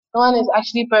No one is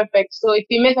actually perfect. So if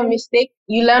you make a mistake,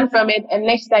 you learn from it and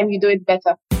next time you do it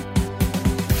better.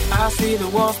 I see the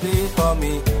walls before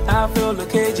me. I feel the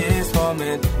cages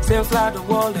forming. Seems like the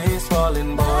world is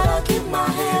falling, but I keep my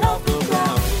head off the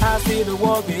ground. I see the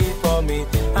wall before me.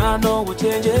 I know what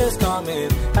change is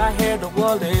coming. I hear the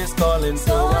world is calling,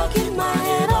 so I keep my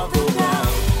head off the ground.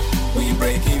 We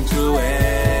breaking through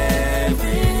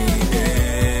every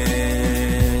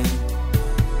day.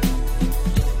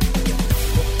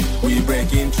 We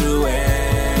breaking through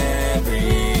every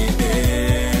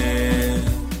day.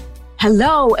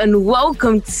 Hello and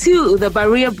welcome to the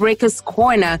Barrier Breakers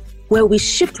Corner, where we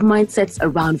shift mindsets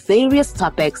around various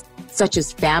topics such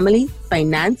as family,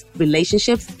 finance,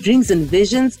 relationships, dreams and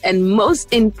visions, and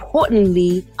most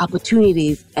importantly,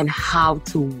 opportunities and how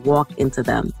to walk into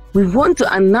them. We want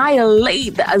to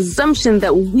annihilate the assumption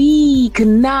that we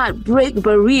cannot break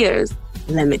barriers.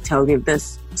 Let me tell you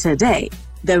this today.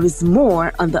 There is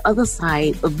more on the other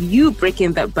side of you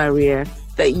breaking that barrier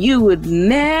that you would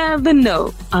never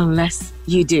know unless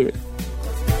you do.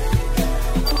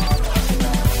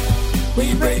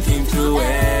 We breaking through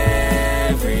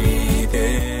every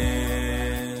day.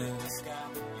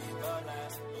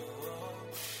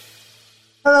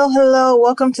 Hello.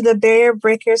 Welcome to the Barrier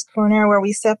Breakers Corner, where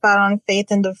we step out on faith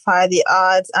and defy the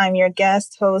odds. I'm your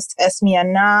guest host, Esmi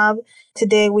Anab.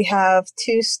 Today we have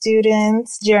two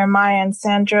students, Jeremiah and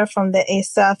Sandra, from the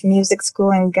Asaph Music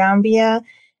School in Gambia,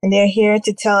 and they're here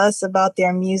to tell us about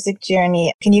their music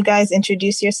journey. Can you guys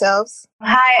introduce yourselves?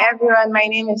 Hi everyone, my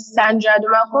name is Sandra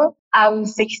Dumako. I'm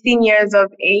 16 years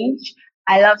of age.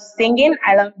 I love singing,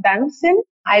 I love dancing.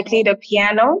 I play the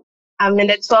piano. I'm in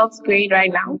the 12th grade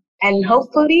right now. And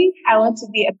hopefully I want to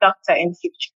be a doctor in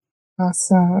future.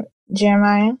 Awesome.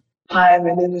 Jeremiah? Hi,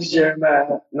 my name is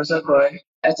Jeremiah Masakoy.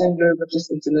 I attend Glory Baptist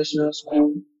International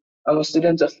School. I'm a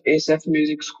student of Asaph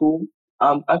Music School.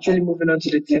 I'm actually moving on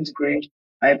to the 10th grade.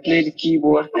 I play the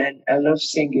keyboard and I love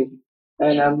singing.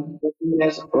 And I'm 14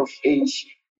 years of age.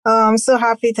 I'm so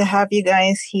happy to have you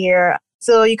guys here.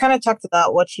 So you kind of talked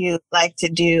about what you like to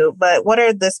do, but what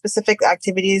are the specific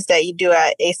activities that you do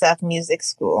at Asaph Music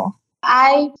School?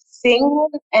 I sing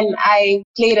and I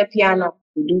play the piano.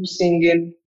 We do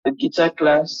singing, the guitar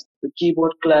class, the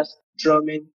keyboard class,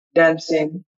 drumming,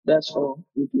 dancing. That's all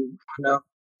we do now.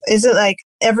 Is it like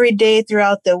every day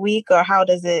throughout the week, or how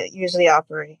does it usually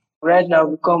operate? Right now,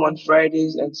 we come on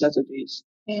Fridays and Saturdays.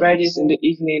 Yes. Fridays in the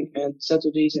evening and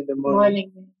Saturdays in the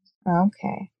morning.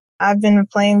 Okay. I've been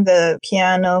playing the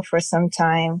piano for some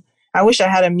time. I wish I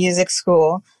had a music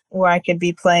school where I could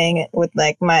be playing it with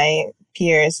like my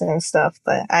peers and stuff,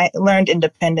 but I learned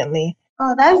independently.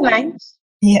 Oh, that's nice.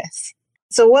 Yes.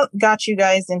 So what got you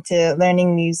guys into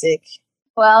learning music?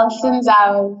 Well, since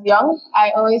I was young,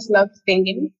 I always loved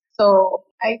singing. So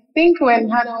I think when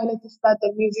Hannah wanted to start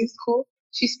the music school,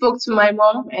 she spoke to my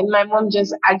mom and my mom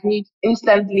just agreed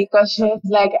instantly because she was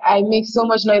like, I make so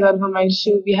much noise at home and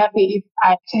she'll be happy if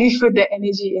I actually put the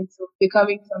energy into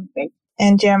becoming something.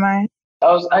 And Jeremiah?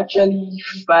 I was actually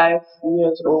 5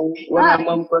 years old when my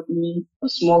mom got me a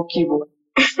small keyboard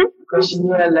because she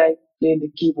knew I liked playing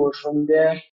the keyboard. From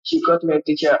there, she got me a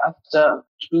teacher. After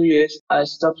 2 years, I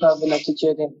stopped having a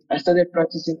teacher. Then I started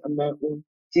practicing on my own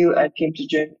till I came to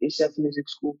join Asaph Music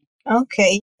School.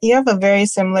 Okay. You have a very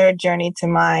similar journey to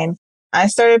mine. I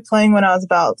started playing when I was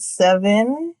about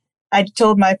 7. I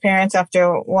told my parents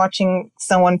after watching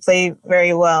someone play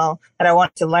very well that I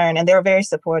wanted to learn, and they were very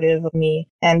supportive of me,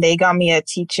 and they got me a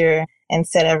teacher and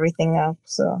set everything up.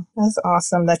 So that's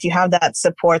awesome that you have that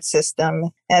support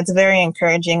system. And it's very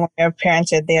encouraging when your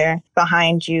parents are there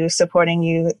behind you, supporting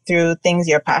you through things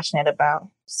you're passionate about.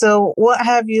 So what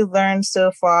have you learned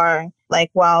so far,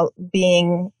 like while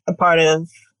being a part of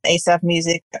Asaph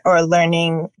Music or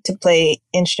learning to play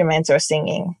instruments or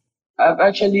singing? I've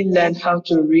actually learned how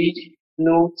to read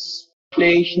notes,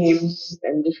 play hymns,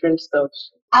 and different stuff.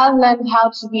 I've learned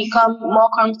how to become more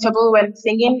comfortable when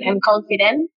singing and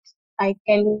confident. I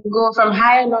can go from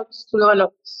higher notes to lower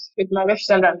notes with my left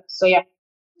and right. So yeah.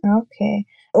 Okay.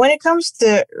 When it comes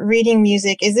to reading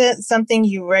music, is it something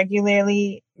you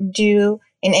regularly do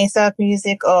in Asaph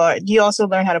Music, or do you also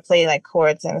learn how to play like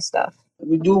chords and stuff?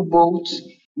 We do both.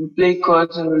 We play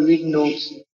chords and we read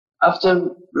notes. After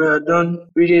we're done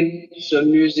reading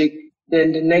some music,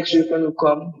 then the next week when we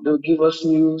come, they'll give us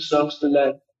new songs to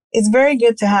learn. It's very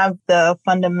good to have the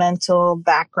fundamental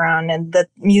background and the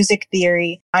music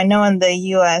theory. I know in the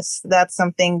US, that's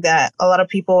something that a lot of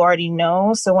people already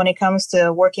know. So when it comes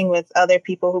to working with other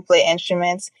people who play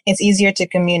instruments, it's easier to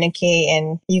communicate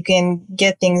and you can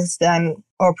get things done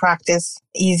or practice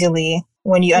easily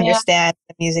when you understand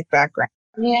the music background.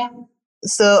 Yeah.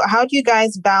 So how do you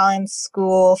guys balance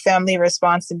school, family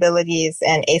responsibilities,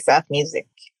 and ASAP music?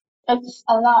 It's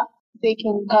a lot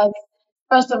taking because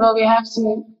first of all we have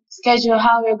to schedule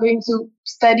how we're going to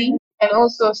study and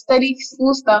also study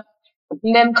school stuff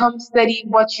and then come study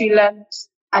what you learned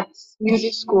at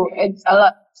music school. It's a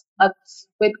lot. But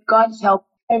with God's help,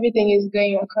 everything is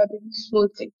going according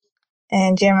smoothly.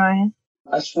 And Jeremiah?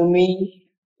 As for me,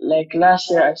 like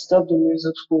last year, I stopped the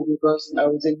music school because I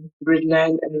was in grade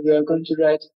 9 and we were going to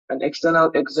write an external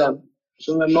exam.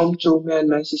 So my mom told me and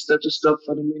my sister to stop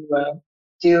for the meanwhile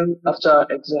till after our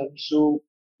exam. So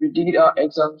we did our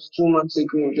exams 2 months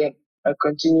ago. Then I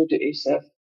continued the ASAP.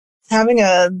 Having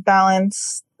a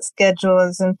balanced schedule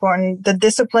is important. The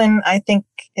discipline, I think,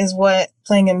 is what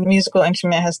playing a musical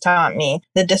instrument has taught me.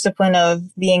 The discipline of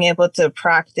being able to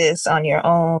practice on your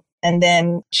own and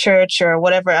then church or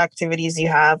whatever activities you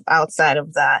have outside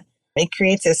of that. It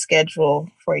creates a schedule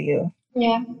for you.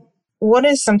 Yeah. What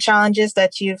are some challenges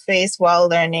that you face while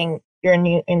learning your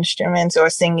new instruments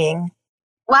or singing?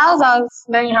 Whilst I was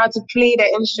learning how to play the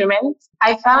instrument,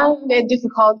 I found it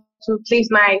difficult to place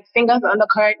my fingers on the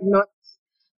correct notes.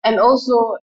 And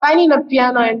also, finding a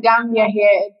piano in Gambia here,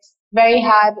 it's very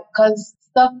hard because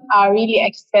stuff are really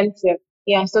expensive.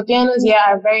 Yeah, so pianos here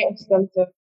are very expensive.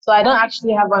 So I don't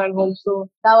actually have one at home, so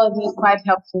that was quite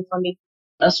helpful for me.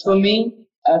 As for me,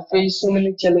 I face so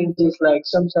many challenges. Like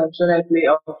sometimes when I play,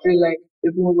 I feel like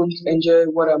people won't enjoy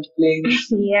what I'm playing.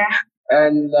 Yeah.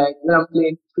 And like when I'm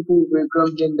playing, people will be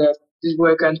grumbling that this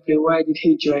boy can't play. Why did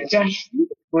he join?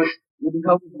 But with the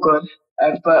help of God,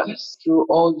 I passed through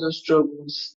all those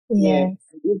struggles. Yeah. Yes.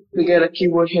 If to get a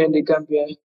keyboard here in the Gambia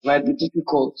might be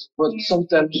difficult, but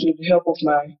sometimes with the help of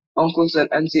my uncles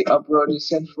and auntie abroad, they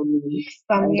send for me.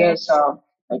 And that's how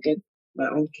I get my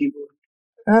own keyboard.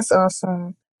 That's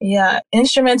awesome. Yeah,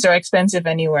 instruments are expensive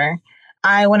anywhere.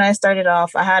 When I started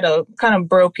off, I had a kind of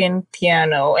broken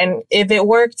piano, and if it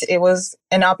worked, it was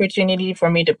an opportunity for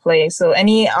me to play. So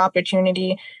any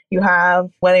opportunity you have,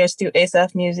 whether it's through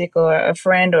ASF Music or a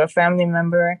friend or a family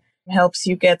member, helps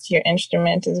you get your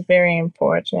instrument is very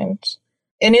important.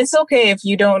 And it's okay if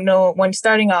you don't know when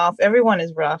starting off, everyone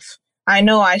is rough. I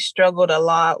know I struggled a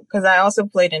lot because I also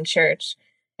played in church.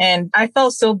 And I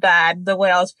felt so bad the way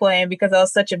I was playing because I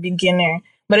was such a beginner.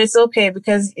 But it's okay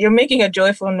because you're making a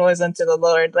joyful noise unto the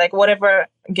Lord. Like whatever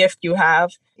gift you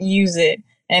have, use it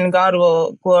and God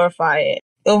will glorify it.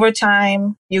 Over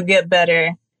time, you get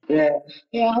better. Yeah.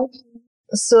 Yeah.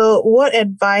 So, what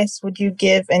advice would you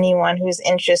give anyone who's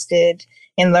interested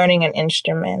in learning an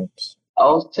instrument?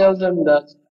 I'll tell them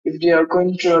that if they are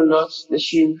going through a lot, they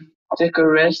should take a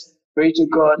rest, pray to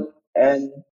God,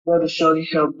 and God will surely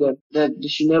help them. That they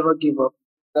should never give up.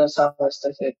 That's how I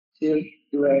started till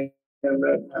where I am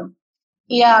right now.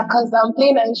 Yeah, because I'm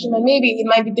playing an instrument. Maybe it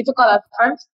might be difficult at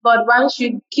first, but once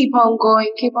you keep on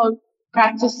going, keep on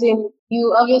practicing,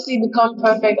 you obviously become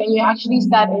perfect and you actually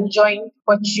start enjoying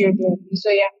what you're doing. So,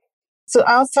 yeah. So,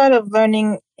 outside of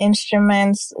learning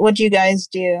instruments, what do you guys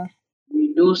do?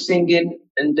 We do singing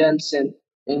and dancing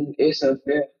in Asaph.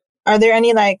 Are there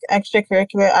any like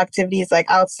extracurricular activities like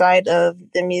outside of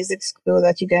the music school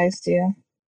that you guys do?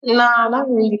 Nah, not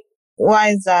really. Why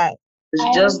is that?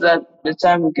 It's just that the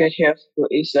time we get here for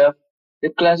Asaph, the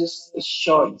classes is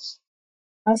short.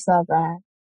 That's not bad.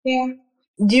 Yeah.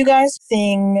 Do you guys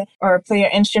sing or play your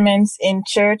instruments in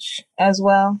church as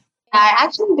well? I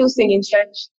actually do sing in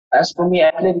church. As for me,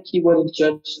 I play the keyboard in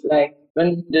church, like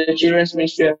when the children's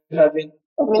ministry are having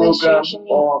a program Administration,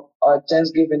 yeah. or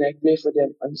Thanksgiving, I play for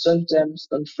them. And sometimes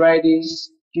on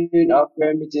Fridays during our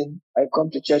prayer meeting, I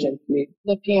come to church and play.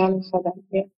 The piano for them,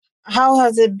 yeah. How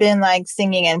has it been like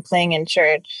singing and playing in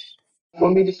church?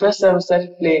 For me, the first time I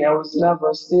started playing, I was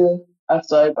nervous still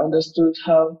after I understood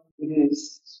how it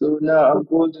is. So now I'm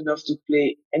bold enough to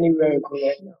play anywhere I go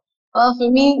right now. Well, for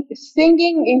me,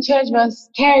 singing in church was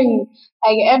scary.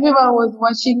 Like everyone was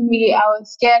watching me. I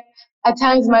was scared. At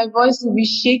times, my voice would be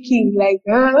shaking, like.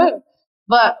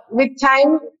 But with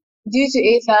time, due to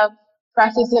ASAP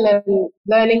practicing and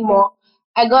learning more,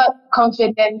 I got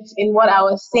confident in what I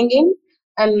was singing,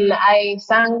 and I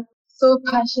sang so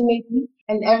passionately,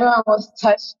 and everyone was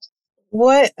touched.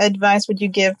 What advice would you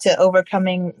give to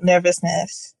overcoming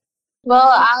nervousness?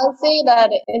 Well, I'll say that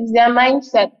it's their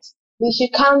mindset. They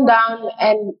should calm down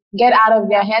and get out of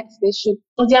their heads. They should.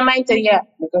 It's their mindset, yeah.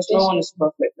 Because no one is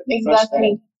perfect.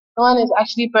 Exactly. No one is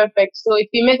actually perfect. So if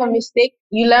you make a mistake,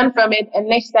 you learn from it, and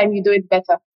next time you do it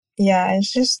better. Yeah,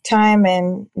 it's just time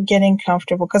and getting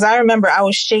comfortable. Because I remember I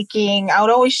was shaking. I would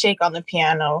always shake on the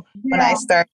piano when I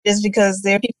started, just because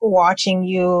there are people watching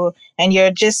you and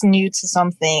you're just new to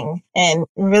something. And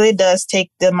it really does take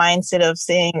the mindset of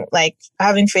saying, like,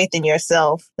 having faith in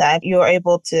yourself that you're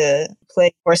able to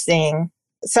play or sing.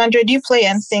 Sandra, do you play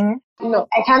and sing? No,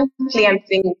 I can't play and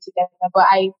sing together, but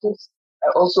I do. I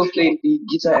also play the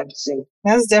guitar and sing.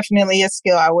 That's definitely a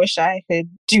skill I wish I could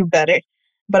do better.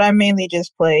 But I mainly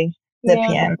just play the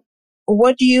piano.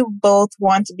 What do you both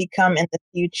want to become in the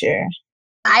future?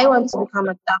 I want to become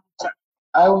a doctor.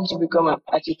 I want to become an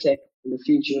architect in the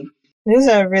future. These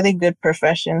are really good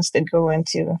professions to go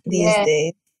into these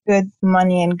days. Good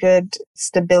money and good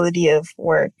stability of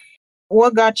work.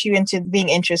 What got you into being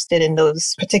interested in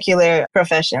those particular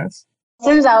professions?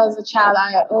 Since I was a child,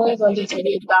 I always wanted to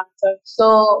be a doctor.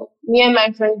 So me and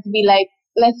my friends be like,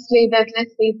 let's play this,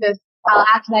 let's play this. I'll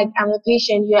act like I'm a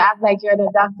patient, you act like you're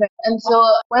the doctor. And so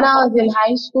when I was in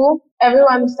high school,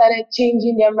 everyone started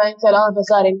changing their mindset all of a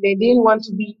sudden. They didn't want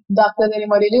to be doctors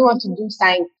anymore. They didn't want to do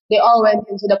science. They all went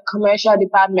into the commercial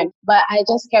department. But I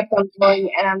just kept on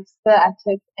going and I'm still at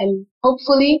it. And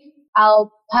hopefully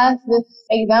I'll pass this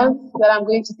exam that I'm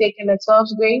going to take in the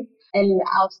 12th grade and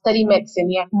I'll study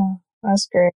medicine, That's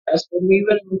great. As for me,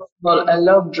 when I was small, I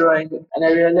love drawing, and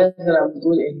I realized that I'm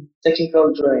good in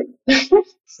technical drawing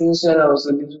since when I was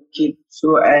a little kid.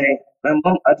 So my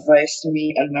mom advised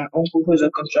me, and my uncle, who's a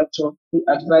contractor, he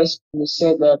advised me,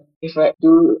 said that if I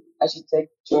do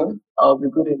architecture, I'll be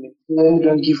good in it. So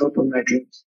don't give up on my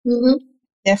dreams. Mm-hmm.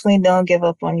 Definitely don't give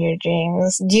up on your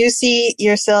dreams. Do you see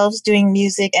yourselves doing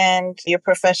music and your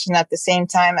profession at the same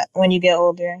time when you get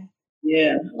older?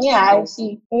 Yeah, I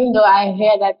see. Even though I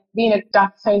hear that being a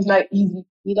doctor is not easy,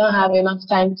 you don't have enough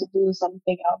time to do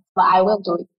something else, but I will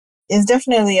do it. It's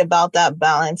definitely about that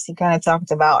balance you kind of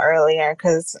talked about earlier,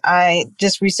 because I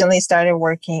just recently started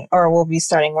working, or will be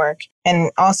starting work,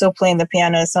 and also playing the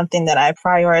piano is something that I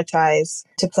prioritize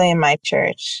to play in my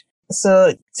church.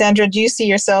 So, Sandra, do you see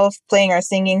yourself playing or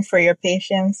singing for your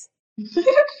patients?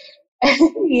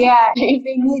 Yeah, if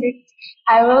they need it,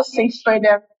 I will sing for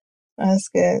them. That's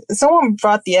good. Someone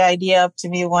brought the idea up to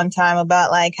me one time about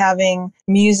like having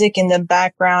music in the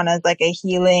background as like a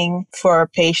healing for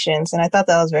patients. And I thought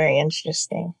that was very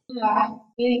interesting. Yeah,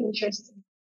 really interesting.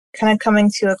 Kind of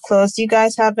coming to a close, do you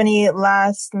guys have any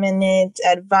last minute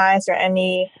advice or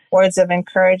any words of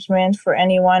encouragement for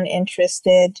anyone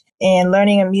interested in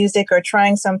learning a music or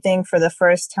trying something for the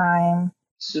first time?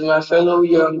 To my fellow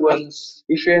young ones,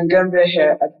 if you're in Gambia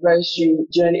here, I advise you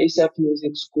join Asaph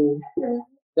Music School.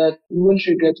 That you won't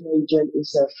regret when you join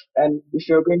Asaph. And if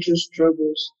you're going through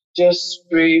struggles, just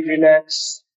pray,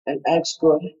 relax, and ask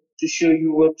God to show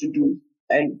you what to do.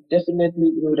 And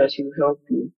definitely know that He will help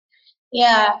you.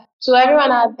 Yeah. So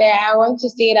everyone out there, I want to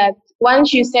say that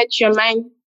once you set your mind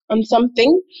on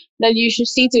something, that you should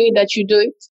see to it that you do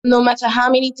it. No matter how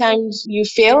many times you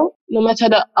fail, no matter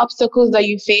the obstacles that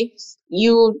you face,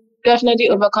 you definitely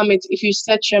overcome it if you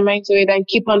set your mind to it and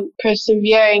keep on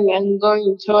persevering and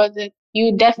going towards it.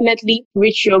 You definitely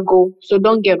reach your goal. So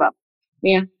don't give up.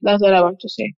 Yeah, that's what I want to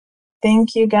say.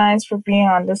 Thank you guys for being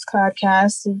on this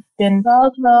podcast. It's been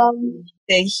welcome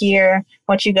to hear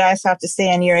what you guys have to say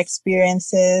and your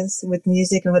experiences with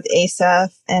music and with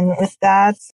Asaph. And with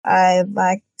that, I'd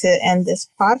like to end this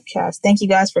podcast. Thank you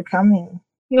guys for coming.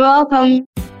 You're welcome.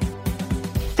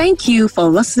 Thank you for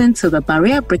listening to the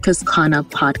Barrier Breakers Corner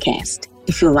podcast.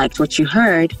 If you liked what you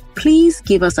heard, please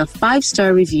give us a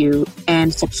 5-star review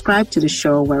and subscribe to the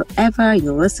show wherever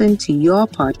you listen to your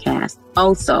podcast.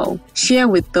 Also, share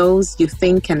with those you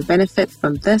think can benefit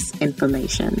from this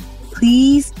information.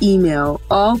 Please email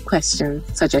all questions,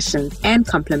 suggestions, and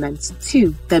compliments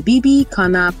to the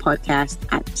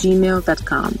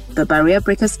bbcornerpodcast@gmail.com. The Barrier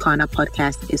Breakers Corner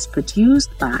podcast is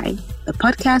produced by the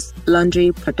Podcast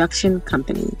Laundry Production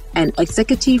Company and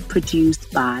executive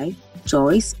produced by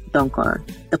Joyce Donkor.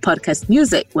 The podcast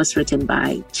music was written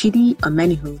by Chidi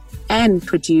Omenihu and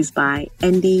produced by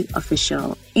Andy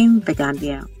Official in The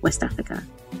Gambia, West Africa.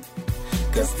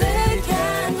 'Cause they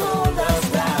can't hold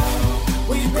us down.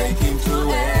 We breaking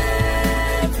through it.